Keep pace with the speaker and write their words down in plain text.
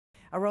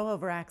A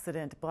rollover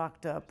accident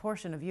blocked a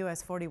portion of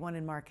US-41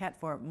 in Marquette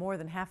for more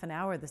than half an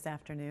hour this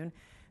afternoon.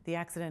 The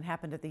accident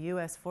happened at the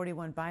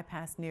US-41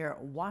 bypass near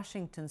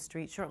Washington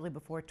Street shortly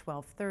before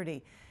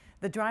 12:30.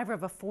 The driver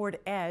of a Ford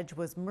Edge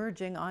was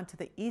merging onto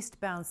the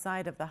eastbound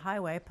side of the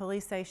highway.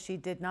 Police say she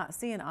did not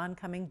see an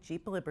oncoming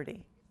Jeep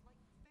Liberty.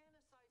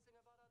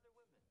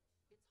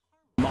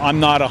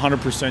 I'm not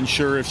 100%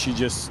 sure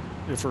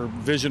if her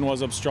vision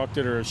was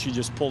obstructed or if she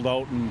just pulled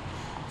out in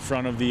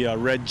front of the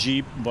red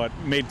Jeep, but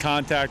made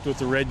contact with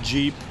the red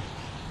Jeep,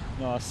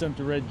 sent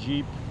the red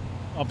Jeep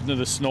up into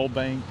the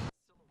snowbank.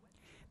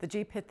 The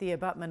Jeep hit the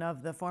abutment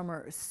of the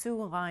former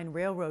Sioux Line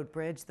Railroad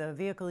Bridge. The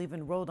vehicle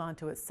even rolled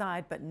onto its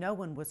side, but no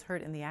one was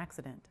hurt in the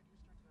accident.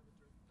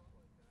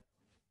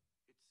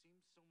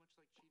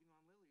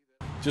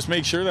 Just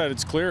make sure that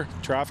it's clear.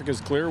 Traffic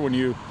is clear when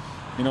you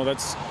know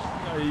that's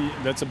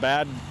a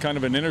bad kind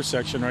of an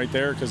intersection right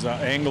there, because the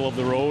angle of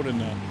the road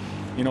and the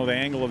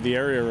angle of the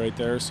area right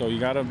there. So you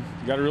gotta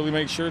really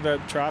make sure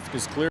that traffic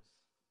is clear.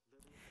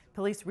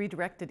 Police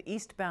redirected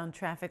eastbound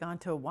traffic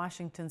onto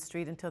Washington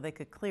Street until they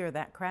could clear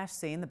that crash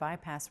scene. The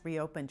bypass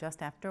reopened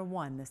just after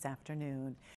 1 this afternoon.